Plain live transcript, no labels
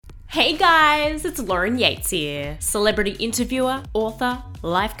Hey guys, it's Lauren Yates here, celebrity interviewer, author,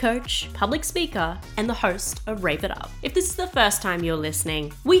 life coach, public speaker, and the host of Rave It Up. If this is the first time you're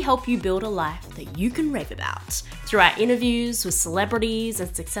listening, we help you build a life that you can rave about through our interviews with celebrities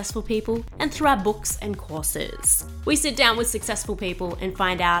and successful people, and through our books and courses. We sit down with successful people and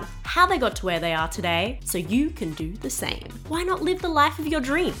find out how they got to where they are today so you can do the same. Why not live the life of your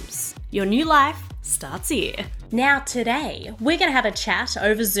dreams? Your new life starts here. Now today, we're going to have a chat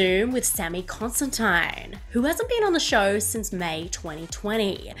over Zoom with Sammi Constantine, who hasn't been on the show since May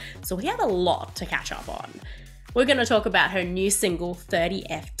 2020, so we have a lot to catch up on. We're going to talk about her new single,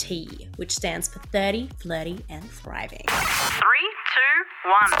 30FT, which stands for 30, Flirty and Thriving. 3, 2,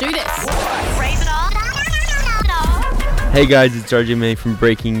 1. Let's do this. Raise it up. Hey guys, it's RJ May from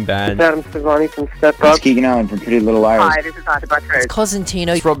Breaking Bad. Adam Savani from Step It's Up. Keegan Allen from Pretty Little Liars. Hi, this is Arthur Buttrose. Constantine.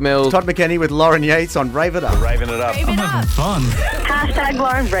 Rob Mills. Todd McKenney with Lauren Yates on Rave It Up. Raving it up. Rave it up. Fun. Hashtag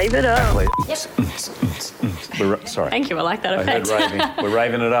Lauren, rave it up. Sorry. Thank you, I like that I heard effect. raving. We're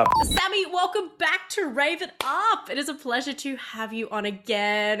raving it up. Sammi, welcome back to Rave It Up. It is a pleasure to have you on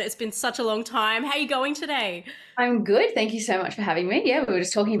again. It's been such a long time. How are you going today? I'm good. Thank you so much for having me. Yeah, we were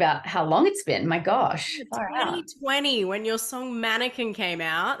just talking about how long it's been. My gosh. Far out. 2020, when your song Mannequin came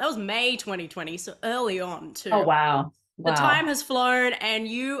out. That was May 2020, so early on too. Oh, wow. The time has flown and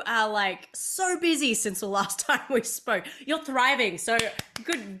you are like so busy since the last time we spoke. You're thriving, so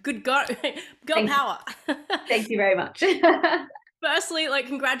good go. Go power. Thank you very much. Firstly,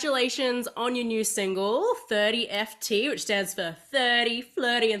 congratulations on your new single, 30FT, which stands for 30,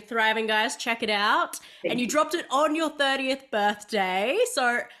 Flirty and Thriving, guys. Check it out. Thank You dropped it on your 30th birthday,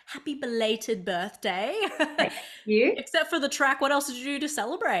 so happy belated birthday. Thank you. Except for the track, what else did you do to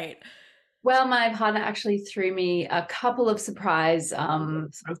celebrate? Well, my partner actually threw me a couple of surprise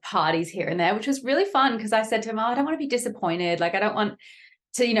sort of parties here and there, which was really fun because I said to him, I don't want to be disappointed. Like, I don't want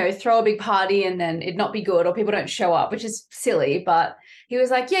to, throw a big party and then it not be good or people don't show up, which is silly. But he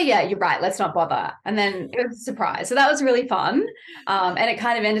was like, yeah, you're right. Let's not bother. And then it was a surprise. So that was really fun. And it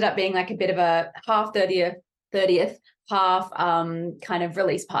kind of ended up being like a bit of a half 30th, half kind of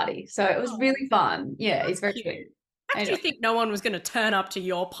release party. So it was really fun. Yeah, it's very cute. How did you think no one was going to turn up to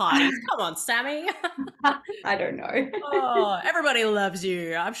your parties? Come on, Sammi. I don't know. Oh, everybody loves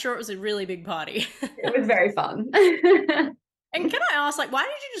you. I'm sure it was a really big party. It was very fun. And can I ask, why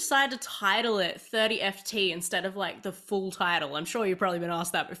did you decide to title it 30FT instead of the full title? I'm sure you've probably been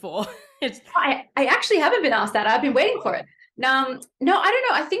asked that before. I actually haven't been asked that. I've been waiting for it. No, I don't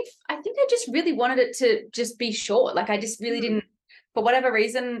know. I think I just really wanted it to just be short. I just really didn't. For whatever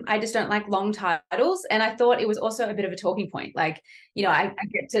reason, I just don't like long titles. And I thought it was also a bit of a talking point. I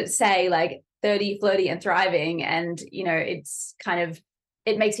get to say 30, flirty and thriving. And, it's kind of,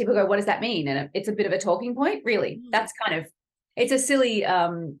 it makes people go, what does that mean? And it's a bit of a talking point, really. That's kind of, it's a silly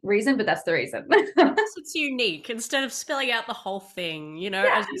reason, but that's the reason. It's unique. Instead of spelling out the whole thing,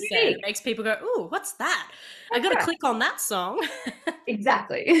 as you said, it makes people go, ooh, what's that? I got to click on that song.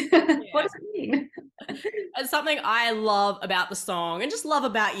 Exactly. What does it mean? And something I love about the song and just love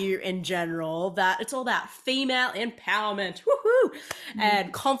about you in general, that it's all about female empowerment,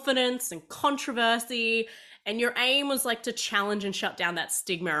 and confidence and controversy. And your aim was to challenge and shut down that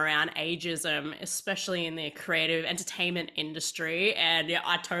stigma around ageism, especially in the creative entertainment industry. And yeah,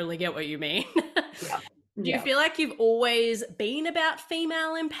 I totally get what you mean. Do you feel like you've always been about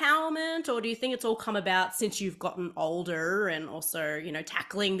female empowerment, or do you think it's all come about since you've gotten older and also,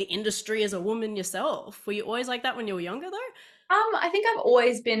 tackling the industry as a woman yourself? Were you always like that when you were younger though? I think I've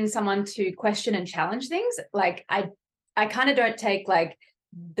always been someone to question and challenge things. I kind of don't take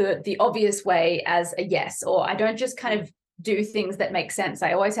the obvious way as a yes, or I don't just kind of do things that make sense.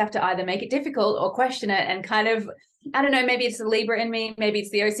 I always have to either make it difficult or question it and kind of, I don't know, maybe it's the Libra in me, maybe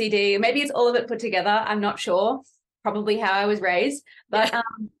it's the OCD, maybe it's all of it put together. I'm not sure, probably how I was raised. But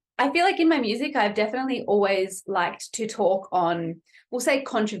I feel like in my music, I've definitely always liked to talk on, we'll say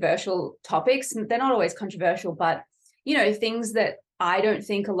controversial topics. They're not always controversial, but, things that I don't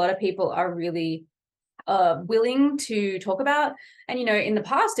think a lot of people are really willing to talk about. And, in the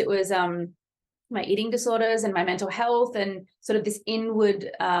past, it was my eating disorders and my mental health and sort of this inward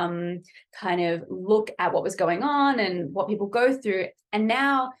kind of look at what was going on and what people go through. And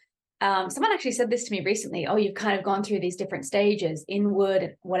now someone actually said this to me recently, you've kind of gone through these different stages,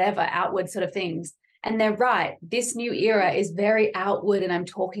 inward, whatever, outward sort of things. And they're right. This new era is very outward, and I'm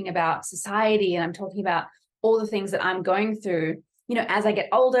talking about society and I'm talking about all the things that I'm going through, as I get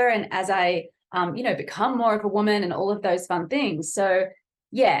older and as I, become more of a woman and all of those fun things. So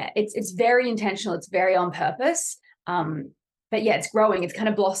yeah, it's very intentional. It's very on purpose. But yeah, it's growing. It's kind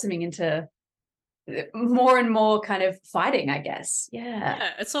of blossoming into more and more kind of fighting, I guess. Yeah. Yeah,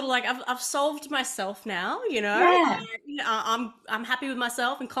 it's sort of like I've solved myself now, you know. Yeah. I'm happy with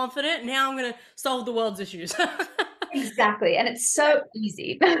myself and confident. Now I'm gonna solve the world's issues. Exactly. And it's so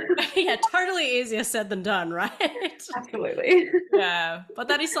easy. Yeah, totally easier said than done, right? Absolutely. Yeah, but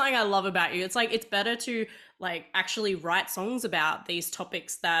that is something I love about you. It's like it's better to like actually write songs about these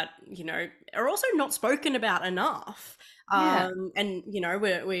topics that, you know, are also not spoken about enough. Yeah. And you know,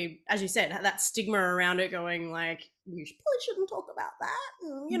 we as you said, that stigma around it going like, you probably shouldn't talk about that.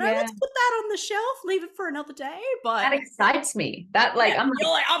 And, you know, Yeah. let's put that on the shelf, leave it for another day. But That excites me. That like yeah, I'm you're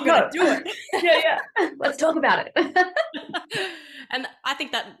like, I'm no. gonna do it. Yeah. Let's talk about it. And I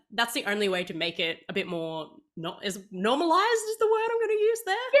think that that's the only way to make it a bit more not as normalized is the word I'm going to use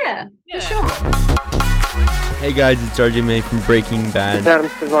there. Yeah, for sure. Hey guys, it's RJ from Breaking Bad. Adam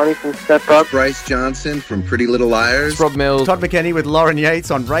Savani from Step Up. Bryce Johnson from Pretty Little Liars. Rob Mills. Todd McKenney with Lauren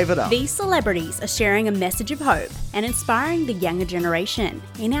Yates on Rave It Up. These celebrities are sharing a message of hope and inspiring the younger generation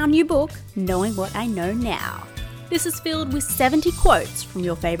in our new book, Knowing What I Know Now. This is filled with 70 quotes from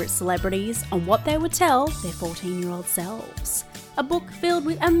your favourite celebrities on what they would tell their 14-year-old selves. A book filled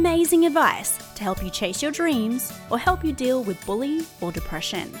with amazing advice to help you chase your dreams or help you deal with bullying or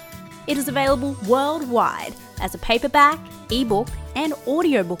depression. It is available worldwide as a paperback, ebook, and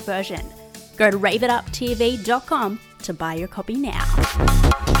audiobook version. Go to raveituptv.com to buy your copy now.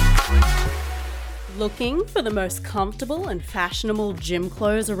 Looking for the most comfortable and fashionable gym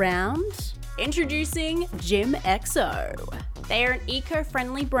clothes around? Introducing Gym XO. They are an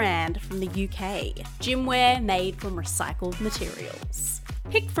eco-friendly brand from the UK. Gymwear made from recycled materials.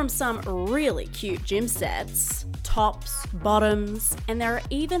 Pick from some really cute gym sets, tops, bottoms, and there are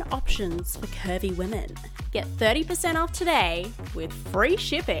even options for curvy women. Get 30% off today with free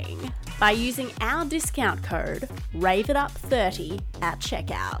shipping by using our discount code RAVEITUP30 at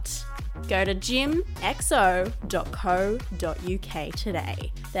checkout. Go to gymexo.co.uk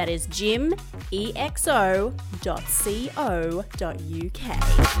today. That is gymexo.co.uk.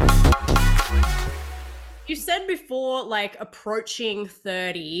 You said before, like, approaching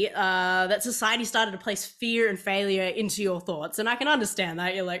 30, that society started to place fear and failure into your thoughts. And I can understand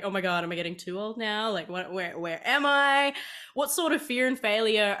that. You're like, oh my God, am I getting too old now? Like, where am I? What sort of fear and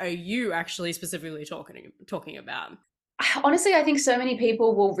failure are you actually specifically talking about? Honestly, I think so many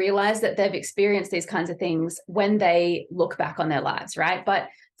people will realize that they've experienced these kinds of things when they look back on their lives, right? But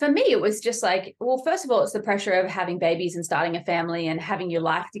for me, it was just like, well, first of all, it's the pressure of having babies and starting a family and having your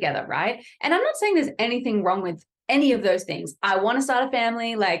life together, right? And I'm not saying there's anything wrong with any of those things. I want to start a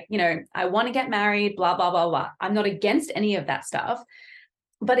family, like, you know, I want to get married, blah, blah, blah, blah. I'm not against any of that stuff.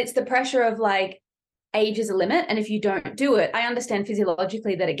 But it's the pressure of like, age is a limit. And if you don't do it, I understand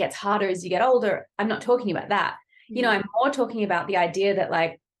physiologically that it gets harder as you get older. I'm not talking about that. You know, I'm more talking about the idea that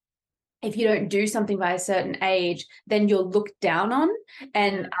like, if you don't do something by a certain age, then you're looked down on.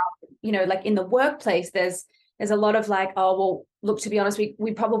 And, you know, like in the workplace, there's a lot of like, oh, well, look, to be honest,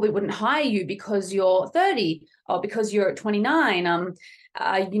 we probably wouldn't hire you because you're 30 or because you're 29.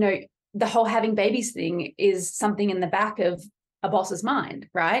 You know, the whole having babies thing is something in the back of a boss's mind,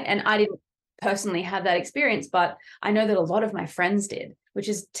 right? And I didn't personally have that experience, but I know that a lot of my friends did, which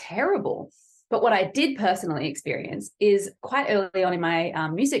is terrible. But what I did personally experience is quite early on in my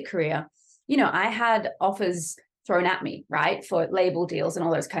music career, you know, I had offers thrown at me, right, for label deals and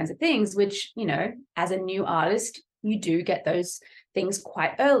all those kinds of things, which, you know, as a new artist, you do get those things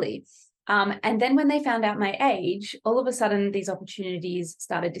quite early. And then when they found out my age, all of a sudden these opportunities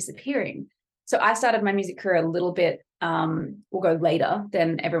started disappearing. So I started my music career a little bit, we'll go later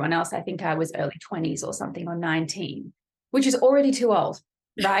than everyone else. I think I was early 20s or something, or 19, which is already too old,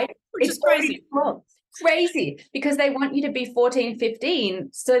 right? Which is crazy. Crazy, because they want you to be 14, 15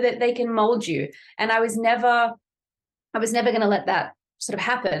 so that they can mold you. And I was never going to let that sort of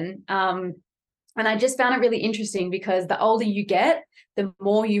happen. And I just found it really interesting because the older you get, the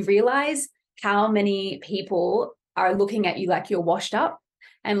more you realize how many people are looking at you like you're washed up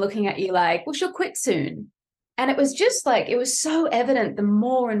and looking at you like, well, she'll quit soon. And it was just like, it was so evident the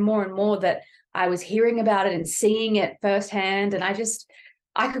more and more and more that I was hearing about it and seeing it firsthand. And I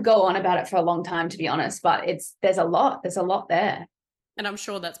could go on about it for a long time, to be honest, but there's a lot there. And I'm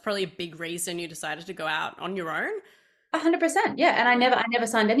sure that's probably a big reason you decided to go out on your own. 100%. Yeah. And I never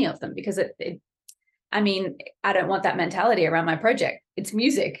signed any of them because I mean, I don't want that mentality around my project. It's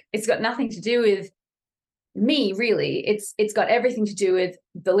music. It's got nothing to do with me, really. It's got everything to do with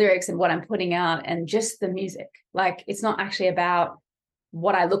the lyrics and what I'm putting out and just the music. Like, it's not actually about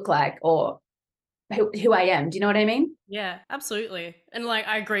what I look like or who I am. Do you know what I mean? Yeah, absolutely. And like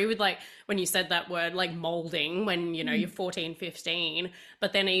I agree with like when you said that word like molding when you're 14, 15,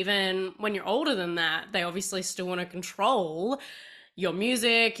 but then even when you're older than that, they obviously still want to control your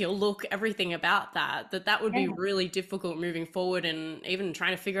music, your look, everything about that would be Yeah. really difficult moving forward and even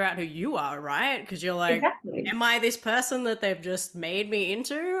trying to figure out who you are, right? Because you're like, Exactly. am I this person that they've just made me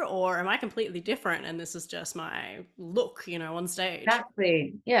into, or am I completely different and this is just my look, on stage?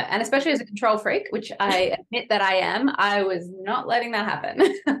 Exactly. Yeah. And especially as a control freak, which I admit that I am, I was not letting that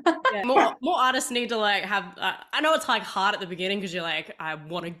happen. Yeah, more artists need to like have. I know it's like hard at the beginning because you're like, I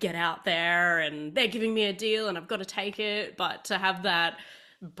want to get out there, and they're giving me a deal, and I've got to take it. But to have that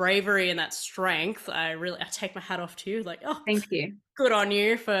bravery and that strength, I take my hat off to you. Like, oh, Thank you. good on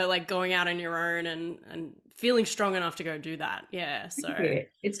you for like going out on your own and feeling strong enough to go do that. Yeah, so Thank you.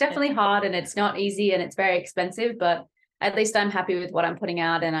 It's definitely hard and it's not easy and it's very expensive, but at least I'm happy with what I'm putting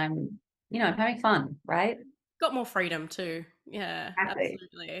out and I'm having fun, right? got more freedom too. Yeah, Exactly.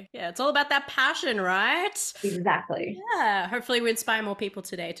 absolutely. Yeah, it's all about that passion, right? Exactly. Yeah, hopefully we inspire more people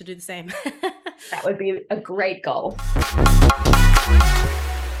today to do the same. That would be a great goal.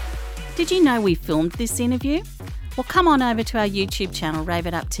 Did you know we filmed this interview? Well, come on over to our YouTube channel, Rave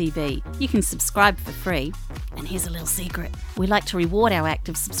It Up TV. You can subscribe for free. And here's a little secret. We like to reward our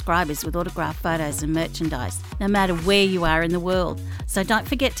active subscribers with autographed photos and merchandise, no matter where you are in the world. So don't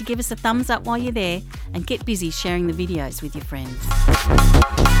forget to give us a thumbs up while you're there and get busy sharing the videos with your friends.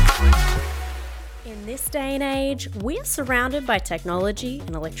 In this day and age, we're surrounded by technology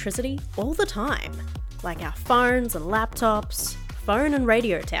and electricity all the time, like our phones and laptops, phone and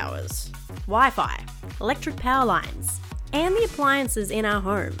radio towers, Wi-Fi, electric power lines, and the appliances in our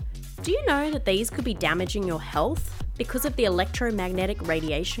home. Do you know that these could be damaging your health because of the electromagnetic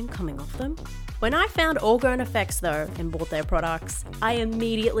radiation coming off them? When I found Orgone Effects though and bought their products, I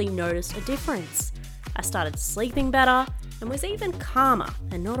immediately noticed a difference. I started sleeping better and was even calmer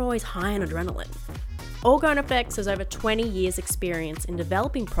and not always high on adrenaline. Orgone Effects has over 20 years experience in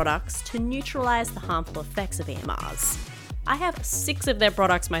developing products to neutralize the harmful effects of EMRs. I have 6 of their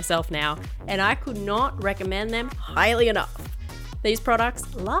products myself now, and I could not recommend them highly enough. These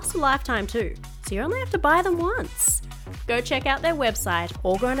products last a lifetime too, so you only have to buy them once. Go check out their website,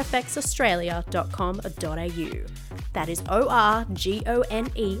 orgoneeffectsaustralia.com.au. That is ORGONE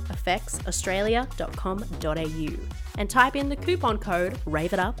effectsaustralia.com.au. And type in the coupon code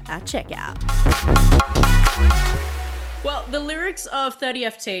RAVEITUP at checkout. Well, the lyrics of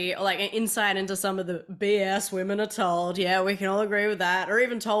 30FT are like an insight into some of the BS women are told. Yeah, we can all agree with that. Or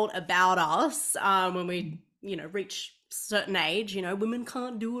even told about us when we, reach certain age, women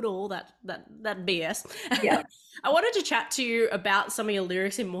can't do it all, that BS. Yeah. I wanted to chat to you about some of your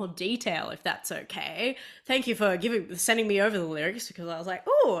lyrics in more detail, if that's okay. Thank you for sending me over the lyrics because I was like,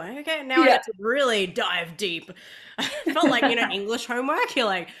 oh, okay, now I get to really dive deep. I felt like, English homework, you're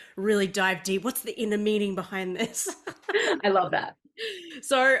like, really dive deep. What's the inner meaning behind this? I love that.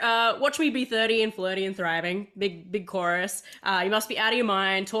 So, watch me be 30 and flirty and thriving. Big chorus. You must be out of your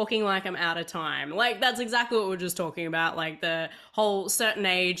mind, talking like I'm out of time. Like, that's exactly what we we're just talking about. Like, the whole certain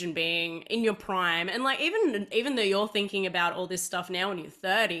age and being in your prime. And, like, even though you're thinking about all this stuff now when you're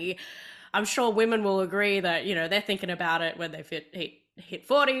 30, I'm sure women will agree that, they're thinking about it when they hit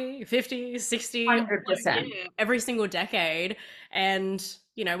 40, 50, 60. 100%. Every single decade. And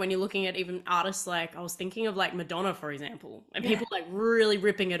when you're looking at even artists, like I was thinking of like Madonna, for example, and people like really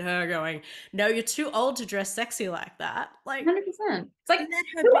ripping at her going, no, you're too old to dress sexy like that. Like 100%. It's like,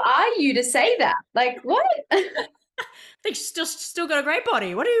 who are you to say that? Like, what? They still got a great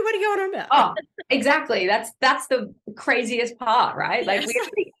body. What are you going on about? Oh, exactly. That's the craziest part, right? Like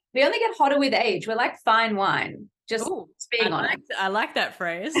we only get hotter with age. We're like fine wine. Just being honest. I like that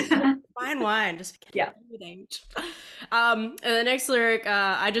phrase. Fine wine, just with age. And the next lyric,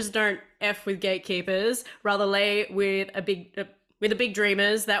 I just don't F with gatekeepers, rather lay with the big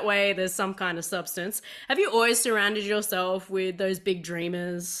dreamers. That way there's some kind of substance. Have you always surrounded yourself with those big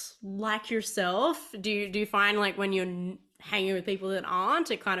dreamers like yourself? Do you find like when you're hanging with people that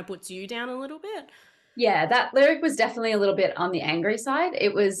aren't, it kind of puts you down a little bit? Yeah, that lyric was definitely a little bit on the angry side.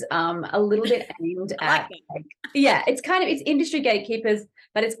 It was a little bit aimed at it's industry gatekeepers,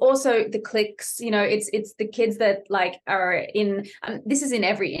 but it's also the cliques, it's the kids that like are in this is in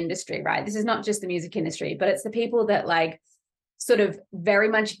every industry, right? This is not just the music industry, but it's the people that like sort of very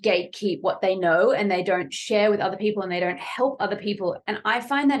much gatekeep what they know and they don't share with other people and they don't help other people. And I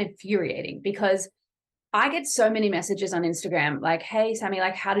find that infuriating because I get so many messages on Instagram like, hey, Sammi,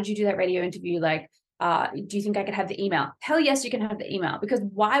 like, how did you do that radio interview? Like, do you think I could have the email? Hell yes, you can have the email, because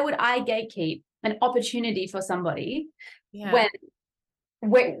why would I gatekeep an opportunity for somebody when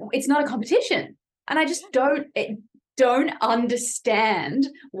it's not a competition? And I just don't understand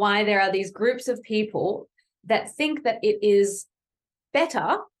why there are these groups of people that think that it is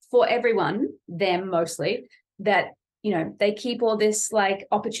better for everyone, them mostly, that, you know, they keep all this like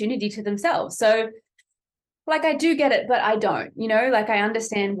opportunity to themselves. So like, I do get it, but I don't, you know, like I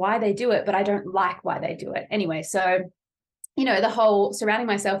understand why they do it, but I don't like why they do it anyway. So, you know, the whole surrounding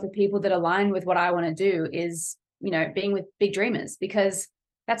myself with people that align with what I want to do is, you know, being with big dreamers, because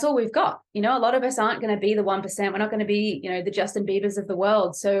that's all we've got. You know, a lot of us aren't going to be the 1%. We're not going to be, you know, the Justin Biebers of the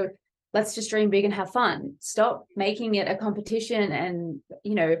world. So let's just dream big and have fun. Stop making it a competition and,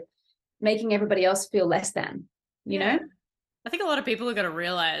 you know, making everybody else feel less than, you know? I think a lot of people are going to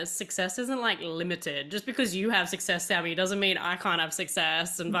realize success isn't like limited. Just because you have success, Sammy, doesn't mean I can't have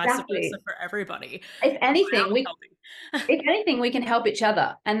success, and vice versa for everybody. If anything, we can help each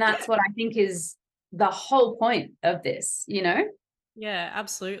other. And that's what I think is the whole point of this, you know? Yeah,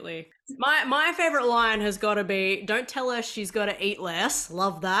 absolutely. My favorite line has got to be, don't tell her she's got to eat less.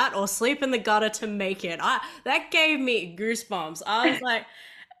 Love that. Or sleep in the gutter to make it. That gave me goosebumps. I was like,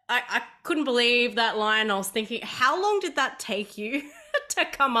 I couldn't believe that line. I was thinking, how long did that take you to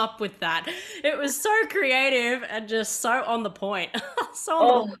come up with that? It was so creative and just so on the point.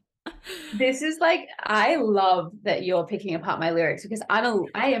 This is like, I love that you're picking apart my lyrics, because I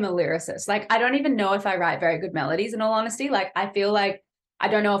am a lyricist. Like, I don't even know if I write very good melodies, in all honesty. Like, I feel like I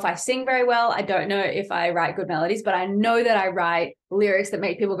don't know if I sing very well. I don't know if I write good melodies, but I know that I write lyrics that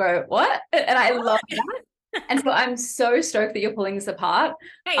make people go, what? And I love that. And so I'm so stoked that you're pulling this apart.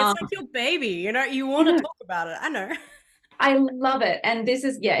 Hey, it's like your baby, you know, you want to talk about it. I know. I love it. And this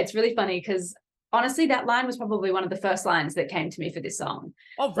is, it's really funny, because honestly, that line was probably one of the first lines that came to me for this song.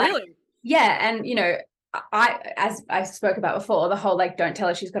 Oh, really? Like, yeah. And, you know, as I spoke about before, the whole, like, don't tell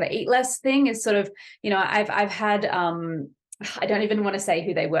her she's got to eat less thing is sort of, you know, I've had, I don't even want to say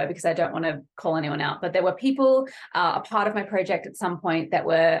who they were, because I don't want to call anyone out, but there were people, a part of my project at some point, that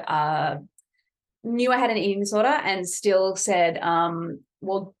were, knew I had an eating disorder and still said,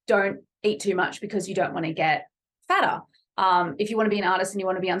 well, don't eat too much because you don't want to get fatter. If you want to be an artist and you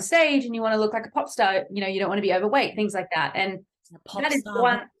want to be on stage and you want to look like a pop star, you know, you don't want to be overweight, things like that. And that is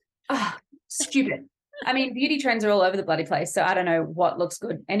one, stupid. I mean, beauty trends are all over the bloody place. So I don't know what looks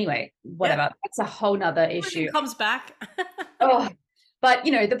good. Anyway, whatever. Yeah. That's a whole nother issue. It comes back. But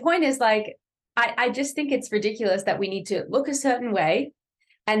you know, the point is, like, I just think it's ridiculous that we need to look a certain way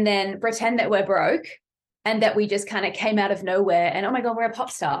and then pretend that we're broke and that we just kind of came out of nowhere and, oh my God, we're a pop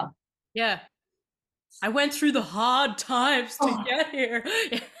star. Yeah. I went through the hard times to get here.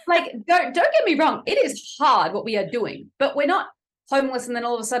 Like, don't get me wrong. It is hard what we are doing, but we're not homeless and then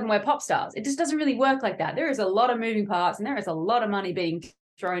all of a sudden we're pop stars. It just doesn't really work like that. There is a lot of moving parts and there is a lot of money being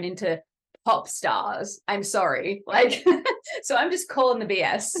thrown into pop stars. I'm sorry. Like, so I'm just calling the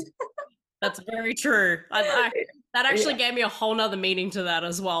BS. That's very true. That actually gave me a whole nother meaning to that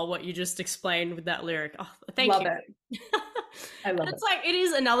as well, what you just explained with that lyric. Oh, thank you. It. I love it. It's like, it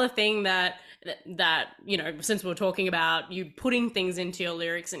is another thing that, you know, since we're talking about you putting things into your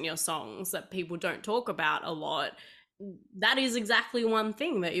lyrics and your songs that people don't talk about a lot, that is exactly one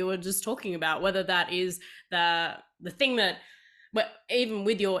thing that you were just talking about, whether that is the thing that, but even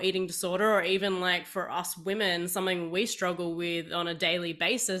with your eating disorder, or even like for us women, something we struggle with on a daily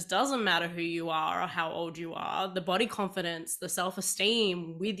basis, doesn't matter who you are or how old you are, the body confidence, the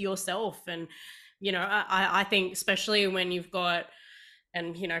self-esteem with yourself. And, you know, I think especially when you've got,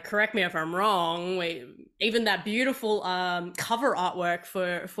 and, you know, correct me if I'm wrong, even that beautiful cover artwork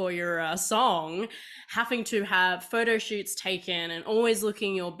for your song, having to have photo shoots taken and always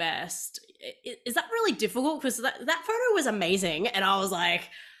looking your best. Is that really difficult? Because that photo was amazing. And I was like,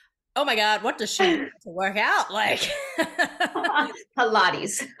 oh my God, what does she do to work out? Like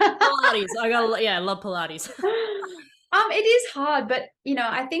Pilates. Pilates. I love Pilates. It is hard, but you know,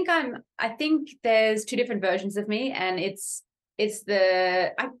 I think there's two different versions of me, and it's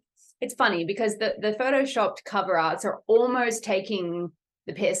funny because the photoshopped cover arts are almost taking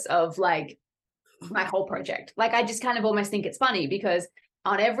the piss of like my whole project. Like, I just kind of almost think it's funny because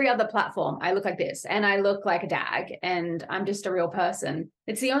on every other platform, I look like this and I look like a dag and I'm just a real person.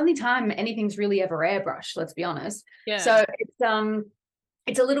 It's the only time anything's really ever airbrushed, let's be honest. Yeah. So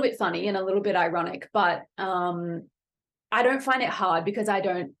it's a little bit funny and a little bit ironic, but I don't find it hard because I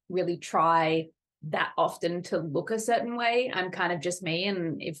don't really try that often to look a certain way. I'm kind of just me,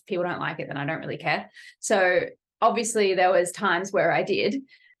 and if people don't like it, then I don't really care. So obviously there was times where I did.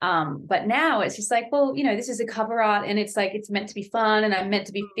 But now it's just like, well, you know, this is a cover art and it's like, it's meant to be fun and I'm meant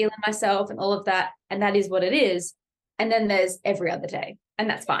to be feeling myself and all of that. And that is what it is. And then there's every other day, and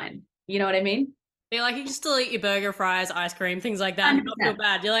that's fine. You know what I mean? You're like, you can still eat your burger, fries, ice cream, things like that. You don't feel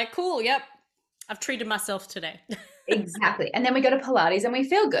bad. You're like, cool. Yep. I've treated myself today. Exactly. And then we go to Pilates and we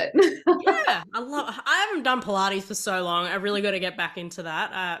feel good. Yeah, I haven't done Pilates for so long. I really got to get back into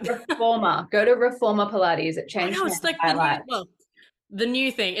that. Reformer. Go to Reformer Pilates. It I changed know, it's like my life. the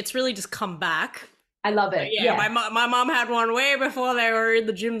new thing. It's really just come back. I love it. Yeah, my mom had one way before they were in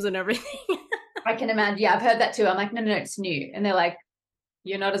the gyms and everything. I can imagine. Yeah, I've heard that too. I'm like, no, it's new. And they're like,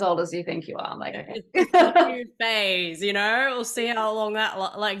 you're not as old as you think you are. I'm like, okay. It's a new phase, We'll see how long that,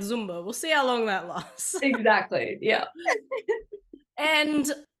 like Zumba, we'll see how long that lasts. Exactly. Yeah.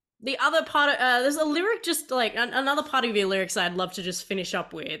 And the other part, there's a lyric, just like another part of your lyrics I'd love to just finish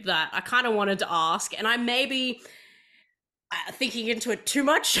up with that I kind of wanted to ask, and I may be thinking into it too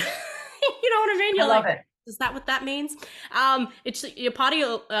much. You know what I mean? You're I love it. Is that what that means? It's your part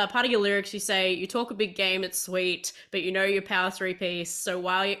of your lyrics. You say you talk a big game, it's sweet, but you know your power 3-piece. So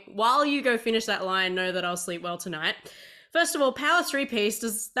while you go finish that line, know that I'll sleep well tonight. First of all, power 3-piece,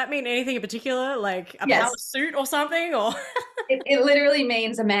 does that mean anything in particular? Like a power suit or something? Or it literally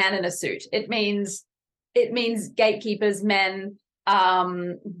means a man in a suit. It means gatekeepers, men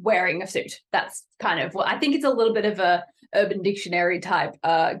wearing a suit. That's kind of what I think. It's a little bit of a Urban Dictionary type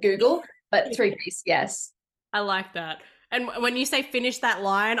Google, but 3-piece, yes. I like that. And when you say finish that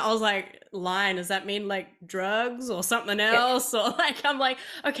line, I was like, line, does that mean like drugs or something else? Or like, I'm like,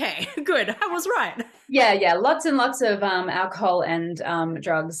 okay, good. I was right. Yeah. Lots and lots of alcohol and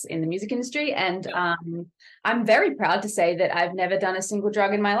drugs in the music industry. And I'm very proud to say that I've never done a single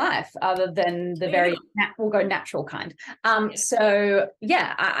drug in my life other than the very, we'll go natural kind. So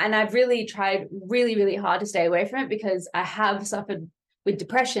yeah, and I've really tried really, really hard to stay away from it because I have suffered with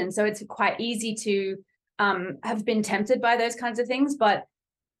depression. So it's quite easy to have been tempted by those kinds of things, but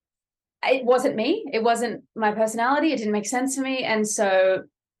it wasn't me. It wasn't my personality. It didn't make sense to me. And so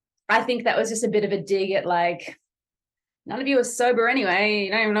I think that was just a bit of a dig at like, none of you are sober anyway.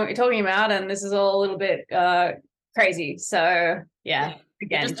 You don't even know what you're talking about. And this is all a little bit crazy. So yeah.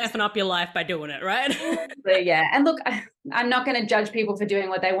 Again, you're just effing up your life by doing it, right? Yeah. And look, I'm not going to judge people for doing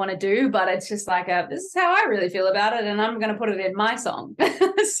what they want to do, but it's just like, this is how I really feel about it. And I'm going to put it in my song.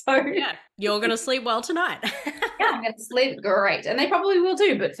 So yeah, you're going to sleep well tonight. Yeah, I'm going to sleep great. And they probably will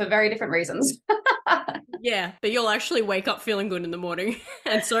too, but for very different reasons. Yeah, but you'll actually wake up feeling good in the morning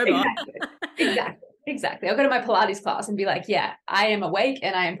and sober. Exactly. I'll go to my Pilates class and be like, yeah, I am awake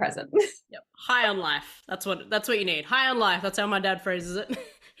and I am present. Yep. High on life. That's what you need. High on life. That's how my dad phrases it.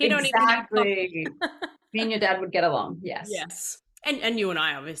 Exactly. Me and your dad would get along. Yes. Yes. And you and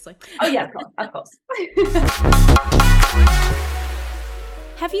I, obviously. Oh yeah, of course.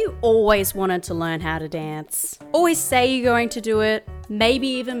 Have you always wanted to learn how to dance? Always say you're going to do it, maybe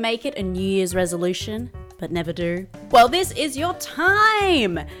even make it a New Year's resolution, but never do? Well, this is your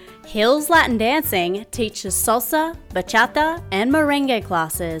time! Hills Latin Dancing teaches salsa, bachata, and merengue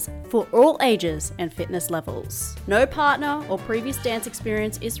classes for all ages and fitness levels. No partner or previous dance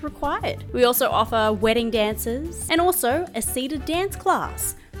experience is required. We also offer wedding dances and also a seated dance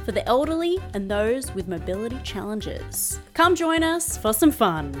class for the elderly and those with mobility challenges. Come join us for some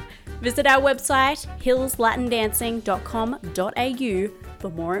fun. Visit our website hillslatindancing.com.au for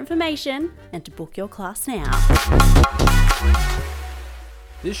more information and to book your class now.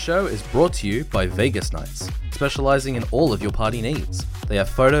 This show is brought to you by Vegas Nights, specializing in all of your party needs. They have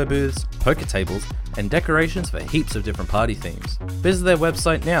photo booths, poker tables, and decorations for heaps of different party themes. Visit their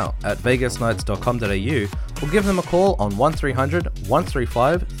website now at vegasnights.com.au or give them a call on 1300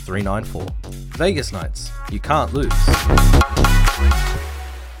 135 394. Vegas Nights, you can't lose.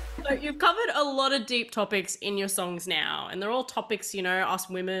 So you've covered a lot of deep topics in your songs now, and they're all topics, us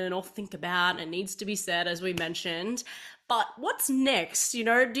women all think about and needs to be said, as we mentioned. But what's next? Do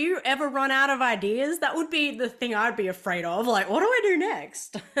you ever run out of ideas? That would be the thing I'd be afraid of. Like, what do I do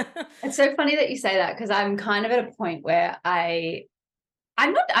next? It's so funny that you say that because I'm kind of at a point where I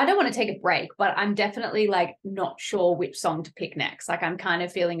don't want to take a break, but I'm definitely like not sure which song to pick next. Like I'm kind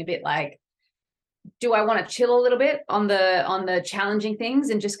of feeling a bit like, do I want to chill a little bit on the challenging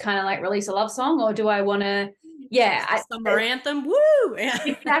things and just kind of like release a love song, or do I want to, summer anthem, woo!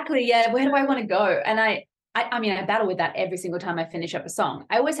 Exactly, yeah. Where do I want to go? And I battle with that every single time I finish up a song.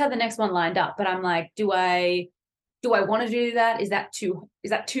 I always have the next one lined up, but I'm like, do I want to do that? Is that too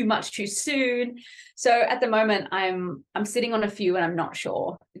much too soon? So at the moment I'm sitting on a few and I'm not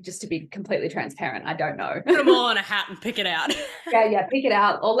sure. Just to be completely transparent, I don't know. Put them all in a hat and pick it out. Yeah, pick it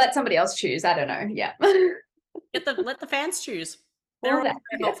out or let somebody else choose. I don't know. Yeah. Let the fans choose. That's a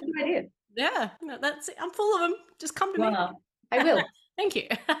good idea. Yeah, that's it. I'm full of them. Just come to me. I will. Thank you.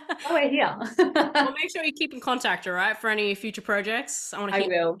 Oh, we're here. Well, make sure you keep in contact, all right, for any future projects. I want to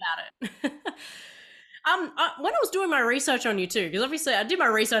hear about it. When I was doing my research on you too, because obviously I did my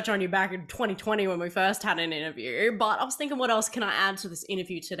research on you back in 2020 when we first had an interview, but I was thinking, what else can I add to this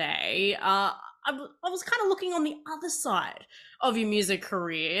interview today? I was kind of looking on the other side of your music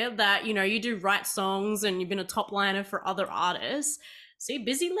career that, you know, you do write songs and you've been a top liner for other artists. See,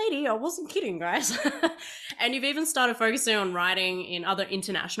 busy lady, I wasn't kidding, guys. And you've even started focusing on writing in other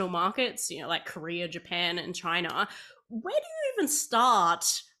international markets, you know, like Korea, Japan, and China. Where do you even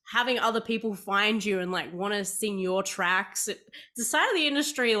start having other people find you and like want to sing your tracks? It's a side of the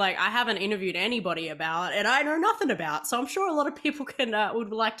industry like I haven't interviewed anybody about and I know nothing about. So I'm sure a lot of people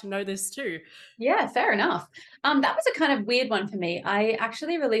would like to know this too. Yeah, fair enough. That was a kind of weird one for me. I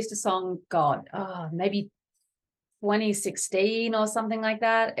actually released a song, maybe 2016 or something like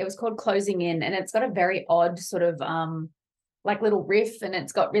that. It was called Closing In, and it's got a very odd sort of like little riff, and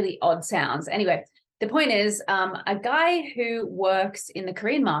it's got really odd sounds. Anyway, the point is, a guy who works in the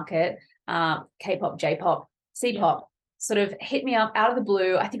Korean market, K-pop, J-pop, C-pop, sort of hit me up out of the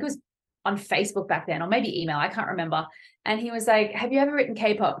blue. I think it was on Facebook back then, or maybe email, I can't remember. And he was like, have you ever written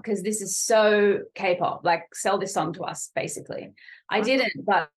K-pop? Because this is so K-pop, like sell this song to us, basically. I didn't,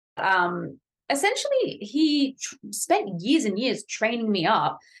 but essentially he spent years and years training me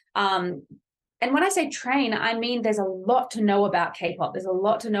up. And when I say train, I mean there's a lot to know about K-pop. There's a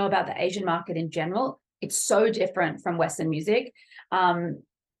lot to know about the Asian market in general. It's so different from Western music. And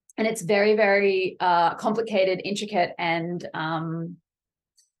it's very, very complicated, intricate, and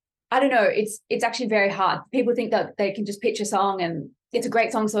I don't know, it's actually very hard. People think that they can just pitch a song and it's a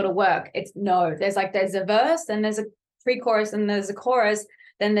great song sort of work. There's a verse, then there's a pre-chorus, and there's a chorus,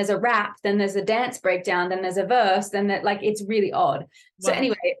 then there's a rap, then there's a dance breakdown, then there's a verse, then it's really odd. Wow. So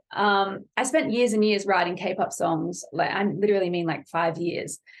anyway, I spent years and years writing K-pop songs. Like I literally mean like 5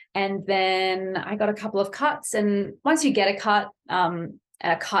 years. And then I got a couple of cuts. And once you get a cut, and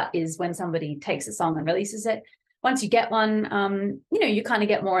a cut is when somebody takes a song and releases it. Once you get one, you kind of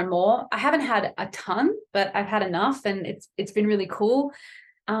get more and more. I haven't had a ton, but I've had enough, and it's been really cool.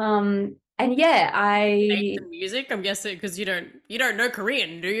 And yeah, I the music, I'm guessing, because you don't know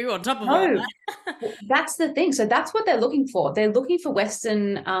Korean, do you? On top of all that, that's the thing. So that's what they're looking for. They're looking for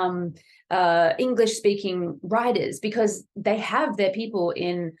Western English-speaking writers, because they have their people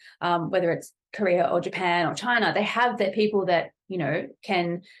in whether it's Korea or Japan or China. They have their people that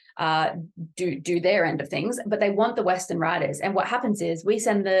can do their end of things, but they want the Western writers. And what happens is we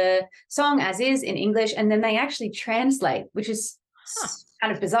send the song as is in English, and then they actually translate, which is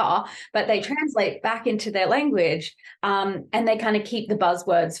kind of bizarre, but they translate back into their language, and they kind of keep the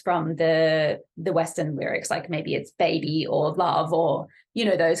buzzwords from the Western lyrics, like maybe it's baby or love or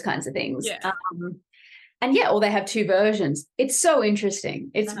those kinds of things. Or they have two versions. It's so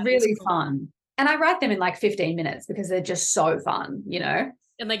interesting. It's really fun, and I write them in like 15 minutes because they're just so fun,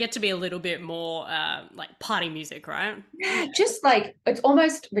 And they get to be a little bit more like party music, right? Yeah, just like it's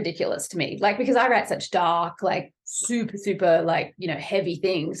almost ridiculous to me, like, because I write such dark, like super, super, like, heavy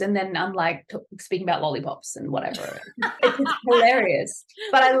things. And then I'm like speaking about lollipops and whatever. It's hilarious,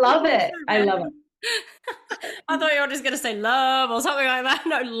 but I love it. I love it. I thought you were just going to say love or something like that.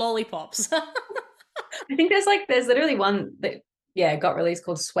 No, lollipops. I think there's literally one that, got released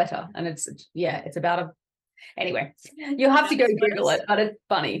called Sweater. And it's about anyway, you'll have to go Google it, but it's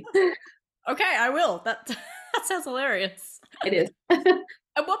funny. Okay, I will. That sounds hilarious. It is.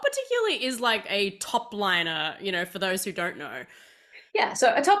 And what particularly is like a top liner, for those who don't know? Yeah,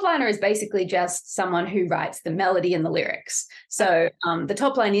 so a top liner is basically just someone who writes the melody and the lyrics. So the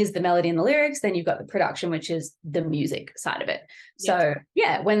top line is the melody and the lyrics. Then you've got the production, which is the music side of it. So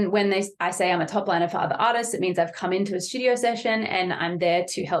when I say I'm a top liner for other artists, it means I've come into a studio session and I'm there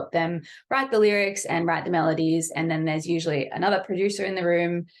to help them write the lyrics and write the melodies. And then there's usually another producer in the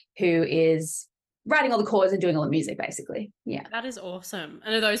room who is writing all the chords and doing all the music, basically. Yeah. That is awesome.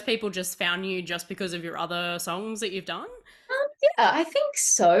 And are those people just found you just because of your other songs that you've done? Yeah, I think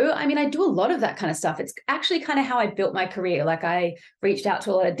so. I mean, I do a lot of that kind of stuff. It's actually kind of how I built my career. Like I reached out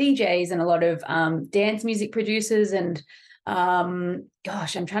to a lot of DJs and a lot of dance music producers, and I'm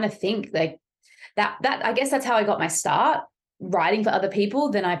trying to think, like that I guess that's how I got my start, writing for other people.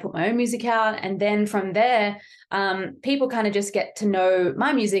 Then I put my own music out, and then from there, people kind of just get to know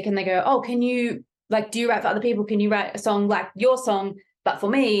my music, and they go, "Oh, can you do you write for other people? Can you write a song like your song, but for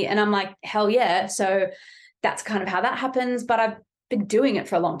me?" And I'm like, hell yeah. So that's kind of how that happens. But I've been doing it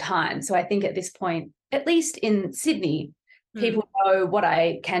for a long time. So I think at this point, at least in Sydney, people know what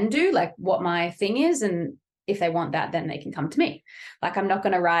I can do, like what my thing is. And if they want that, then they can come to me. Like I'm not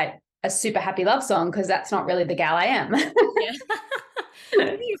going to write a super happy love song because that's not really the gal I am.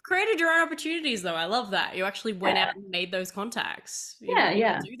 You've created your own opportunities, though. I love that. You actually went out and made those contacts. You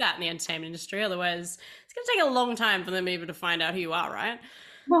don't do that in the entertainment industry. Otherwise, it's going to take a long time for them even to find out who you are, right?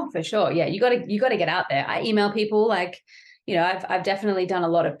 Well, for sure. Yeah, you got to get out there. I email people like, I've definitely done a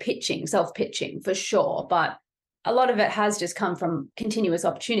lot of pitching, self-pitching for sure, but a lot of it has just come from continuous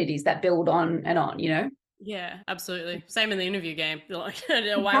opportunities that build on and on, Yeah, absolutely. Same in the interview game. Like,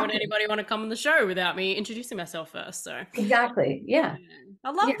 why would anybody want to come on the show without me introducing myself first? So exactly. Yeah. I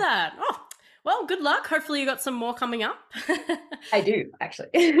love that. Oh, well, good luck. Hopefully you got some more coming up. I do, actually.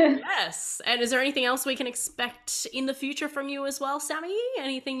 Yes. And is there anything else we can expect in the future from you as well, Sammi?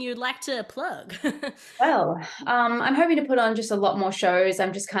 Anything you'd like to plug? Well, I'm hoping to put on just a lot more shows.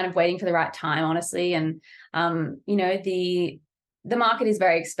 I'm just kind of waiting for the right time, honestly. And, the market is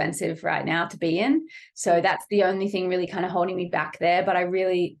very expensive right now to be in. So that's the only thing really kind of holding me back there. But I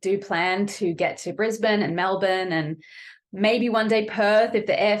really do plan to get to Brisbane and Melbourne and maybe one day Perth if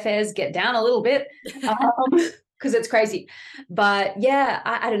the airfares get down a little bit, because it's crazy. But yeah,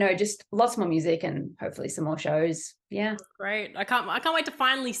 I don't know, just lots more music and hopefully some more shows. Yeah. Great. I can't wait to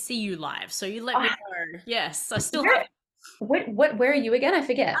finally see you live. So you let me know. Yes, I still have. Where are you again? I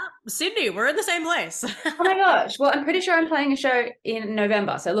forget. Sydney. We're in the same place. Oh my gosh. Well, I'm pretty sure I'm playing a show in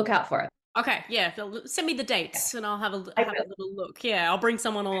November, so look out for it. Okay, yeah. Send me the dates and I'll have a little look. Yeah, I'll bring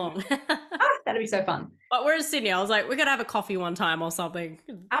someone along. That'd be so fun. But we're in Sydney. I was like, we gotta have a coffee one time or something.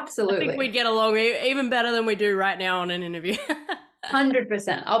 Absolutely. I think we'd get along even better than we do right now on an interview.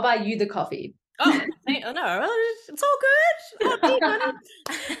 100%. I'll buy you the coffee. Oh, no, it's all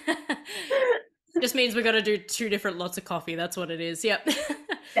good. Just means we got to do 2 different lots of coffee. That's what it is. Yep.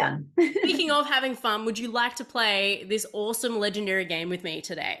 Done. Speaking of having fun, would you like to play this awesome legendary game with me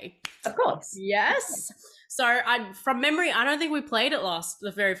today? Of course. Yes. So from memory, I don't think we played it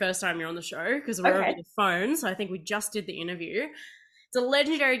the very first time you're on the show because we're over the phone. So I think we just did the interview. It's a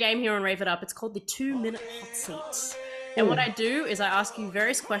legendary game here on Rave It Up. It's called the 2-minute hot seat. And what I do is I ask you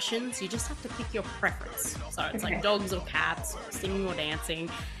various questions. You just have to pick your preference. So it's like dogs or cats, or singing or dancing.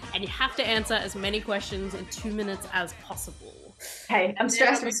 And you have to answer as many questions in 2 minutes as possible. Okay, I'm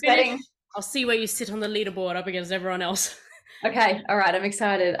stressed. I'm sweating. I'll see where you sit on the leaderboard up against everyone else. Okay, all right, I'm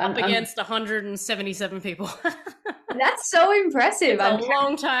excited. Up against 177 people. That's so impressive. It's a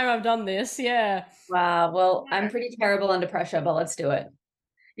long time I've done this, yeah. Wow, well, I'm pretty terrible under pressure, but let's do it.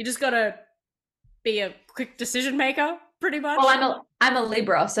 You just got to be a quick decision maker, pretty much. Well, I'm a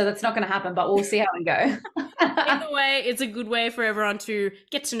Libra, so that's not going to happen, but we'll see how we go. Either way, it's a good way for everyone to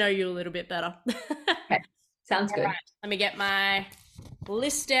get to know you a little bit better. Okay, sounds good. Right, let me get my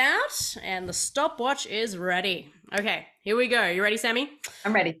list out, and the stopwatch is ready. Okay, here we go. You ready, Sammi?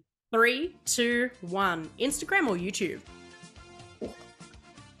 I'm ready. 3, 2, 1. Instagram or YouTube?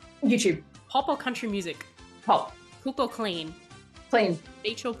 YouTube. Pop or country music? Pop. Cook or clean? Clean.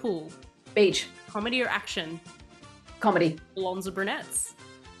 Beach or pool? Beach. Comedy or action? Comedy. Blondes or brunettes?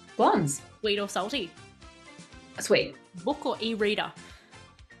 Blondes. Sweet or salty? Sweet. Book or e-reader?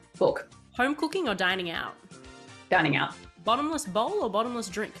 Book. Home cooking or dining out? Dining out. Bottomless bowl or bottomless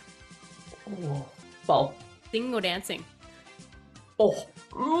drink? Ooh. Bowl. Singing or dancing? Oh.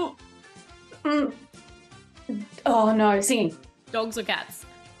 Oh no, singing. Dogs or cats?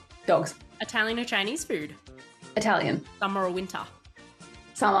 Dogs. Italian or Chinese food? Italian. Summer or winter?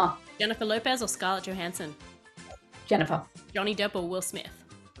 Summer. Jennifer Lopez or Scarlett Johansson? Jennifer. Johnny Depp or Will Smith?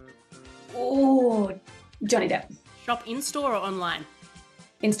 Oh, Johnny Depp. Shop in-store or online?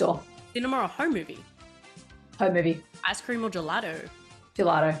 In-store. Cinema or home movie? Home movie. Ice cream or gelato?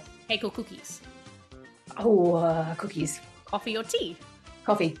 Gelato. Cake or cookies? Oh, cookies. Coffee or tea?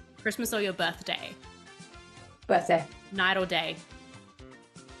 Coffee. Christmas or your birthday? Birthday. Night or day?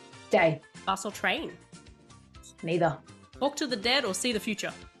 Day. Bus or train? Neither. Talk to the dead or see the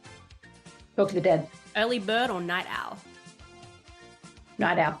future? Talk to the dead. Early bird or night owl?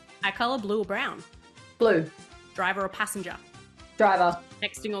 Night owl. Eye color, blue or brown? Blue. Driver or passenger? Driver.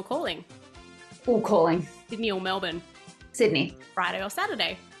 Texting or calling? All calling. Sydney or Melbourne? Sydney. Friday or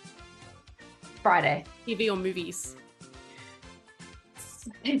Saturday? Friday. TV or movies?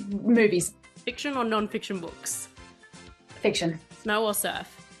 Movies. Fiction or non-fiction books? Fiction. Snow or surf?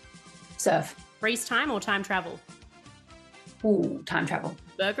 Surf. Freeze time or time travel? Ooh, time travel.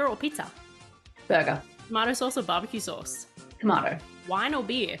 Burger or pizza? Burger. Tomato sauce or barbecue sauce? Tomato. Wine or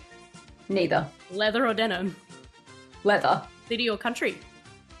beer? Neither. Leather or denim? Leather. City or country?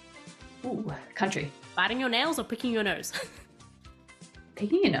 Ooh, country. Biting your nails or picking your nose?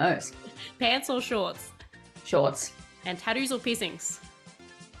 Picking your nose. Pants or shorts? Shorts. And tattoos or piercings?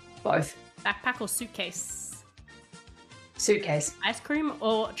 Both. Backpack or suitcase? Suitcase. Ice cream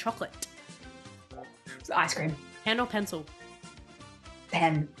or chocolate? Ice cream. Pen or pencil?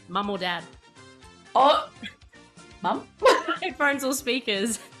 10. Mum or dad? Oh, Mum? Headphones or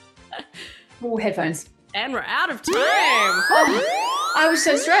speakers? Oh, headphones. And we're out of time. Oh, I was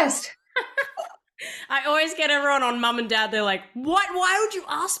so stressed. I always get everyone on mum and dad. They're like, what? Why would you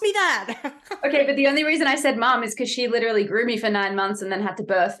ask me that? Okay, but the only reason I said mum is because she literally grew me for 9 months and then had to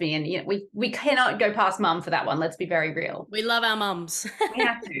birth me. And we cannot go past mum for that one. Let's be very real. We love our mums. We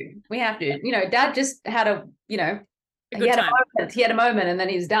have to. Dad just had a good time. He had a moment and then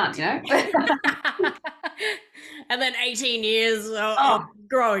he was done, And then 18 years of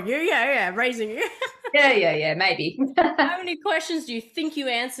growing you, raising you. Yeah, maybe. How many questions do you think you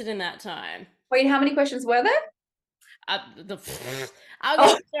answered in that time? Wait, how many questions were there? I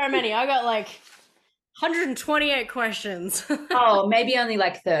got so many. I got like 128 questions. Oh, maybe only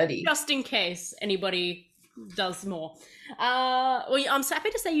like 30. Just in case anybody does more. Well, I'm happy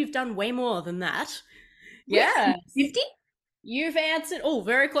to say you've done way more than that. Yeah. 50? You've answered,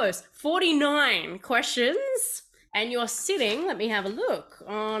 very close, 49 questions. And you're sitting, let me have a look,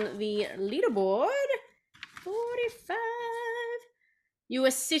 on the leaderboard, 45. You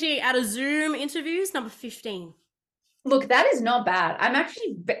were sitting at a Zoom interviews, number 15. Look, that is not bad.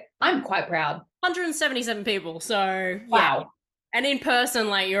 I'm quite proud. 177 people, so wow. Yeah. And in person,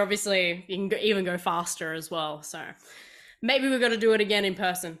 you can even go faster as well. So maybe we've got to do it again in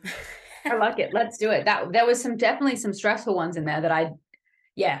person. I like it. Let's do it. There was definitely some stressful ones in there that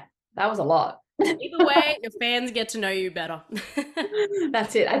that was a lot. Either way, your fans get to know you better.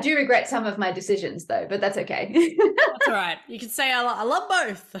 That's it. I do regret some of my decisions though, but that's okay. That's all right. You can say I love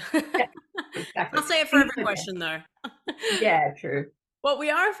both. Yeah, exactly. I'll say it for every question though. Yeah, true. Well,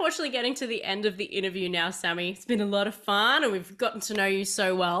 we are unfortunately getting to the end of the interview now, Sammi. It's been a lot of fun and we've gotten to know you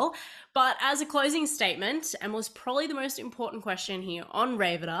so well. But as a closing statement, and was probably the most important question here on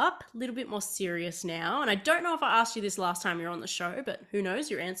Rave It Up, a little bit more serious now, and I don't know if I asked you this last time you were on the show, but who knows,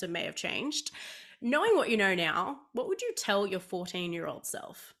 your answer may have changed. Knowing what you know now, what would you tell your 14-year-old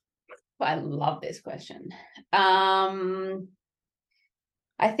self? Well, I love this question. I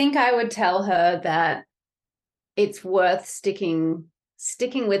think I would tell her that it's worth sticking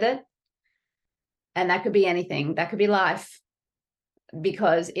with it. And that could be anything. That could be life.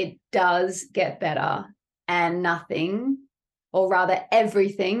 Because it does get better and nothing, or rather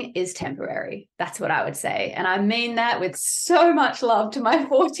everything, is temporary. That's what I would say. And I mean that with so much love to my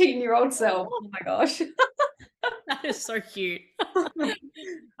 14-year-old self. Oh my gosh. That is so cute.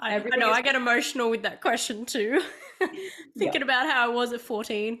 I know, I get emotional with that question too. Thinking about how I was at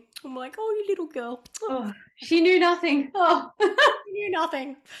 14. I'm like, oh, you little girl. Oh, she knew nothing. Oh, she knew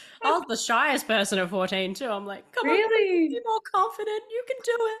nothing. I was the shyest person at 14 too. I'm like, come on, be more confident. You can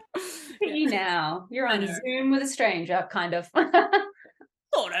do it. Look at you now. You're on Zoom with a stranger, kind of. Sort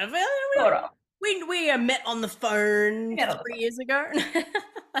of. Sort of. We met on the phone 3 years ago.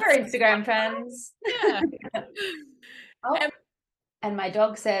 We're Instagram friends. Yeah. And my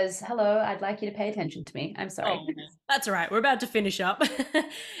dog says, hello, I'd like you to pay attention to me. I'm sorry. Oh, that's all right. We're about to finish up.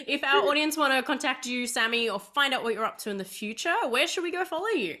 If our audience want to contact you, Sammi, or find out what you're up to in the future, where should we go follow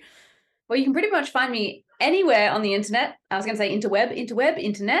you? Well, you can pretty much find me anywhere on the internet. I was going to say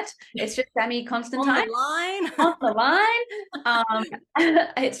internet. It's just Sammi Constantine. On the line.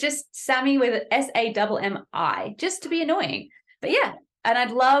 It's just Sammi with SAMMI, just to be annoying. But yeah. And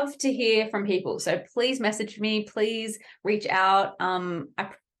I'd love to hear from people. So please message me, please reach out. I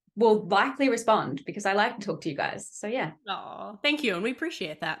will likely respond because I like to talk to you guys. So yeah. Oh, thank you. And we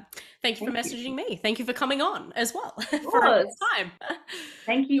appreciate that. Thank you for messaging me. Thank you for coming on as well. For this time.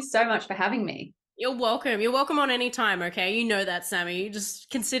 Thank you so much for having me. You're welcome. You're welcome on any time, okay? You know that, Sammi.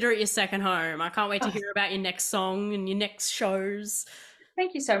 Just consider it your second home. I can't wait to hear about your next song and your next shows.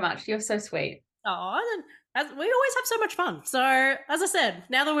 Thank you so much. You're so sweet. Oh, we always have so much fun. So, as I said,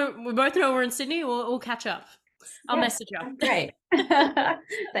 now that we both know we're in Sydney, we'll catch up. I'll message you. Great.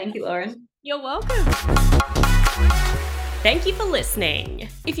 Thank you, Lauren. You're welcome. Thank you for listening.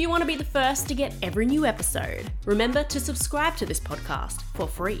 If you want to be the first to get every new episode, remember to subscribe to this podcast for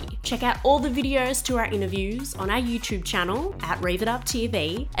free. Check out all the videos to our interviews on our YouTube channel at Rave It Up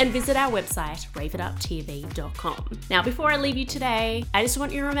TV and visit our website, raveituptv.com. Now, before I leave you today, I just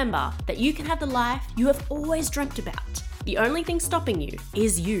want you to remember that you can have the life you have always dreamt about. The only thing stopping you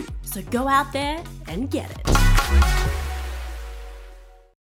is you. So go out there and get it.